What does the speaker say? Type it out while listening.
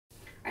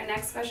Our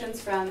next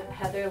question's from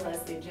Heather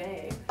Leslie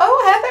J.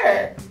 Oh,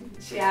 Heather!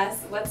 She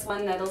asks, what's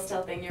one Nettle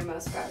Still thing you're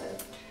most proud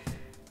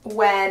of?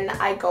 When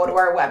I go to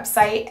our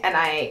website and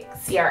I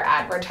see our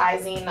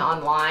advertising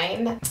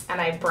online and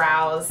I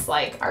browse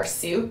like our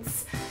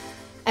suits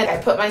and I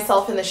put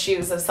myself in the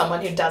shoes of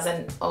someone who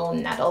doesn't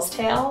own Nettle's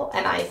Tail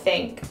and I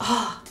think,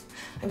 oh,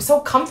 I'm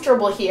so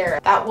comfortable here.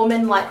 That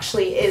woman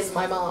actually is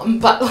my mom,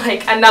 but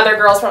like another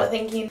girl's probably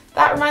thinking,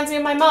 that reminds me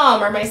of my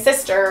mom or my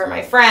sister or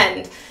my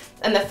friend.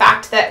 And the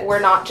fact that we're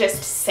not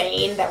just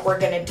saying that we're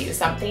gonna do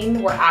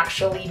something, we're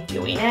actually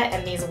doing it,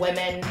 and these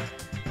women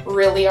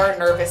really are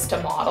nervous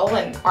to model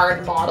and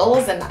aren't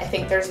models, and I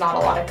think there's not a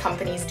lot of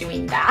companies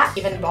doing that.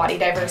 Even body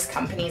diverse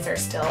companies are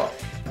still,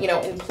 you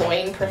know,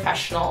 employing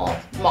professional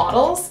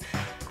models,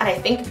 and I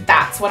think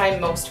that's what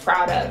I'm most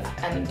proud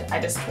of, and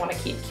I just want to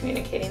keep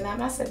communicating that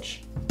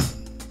message.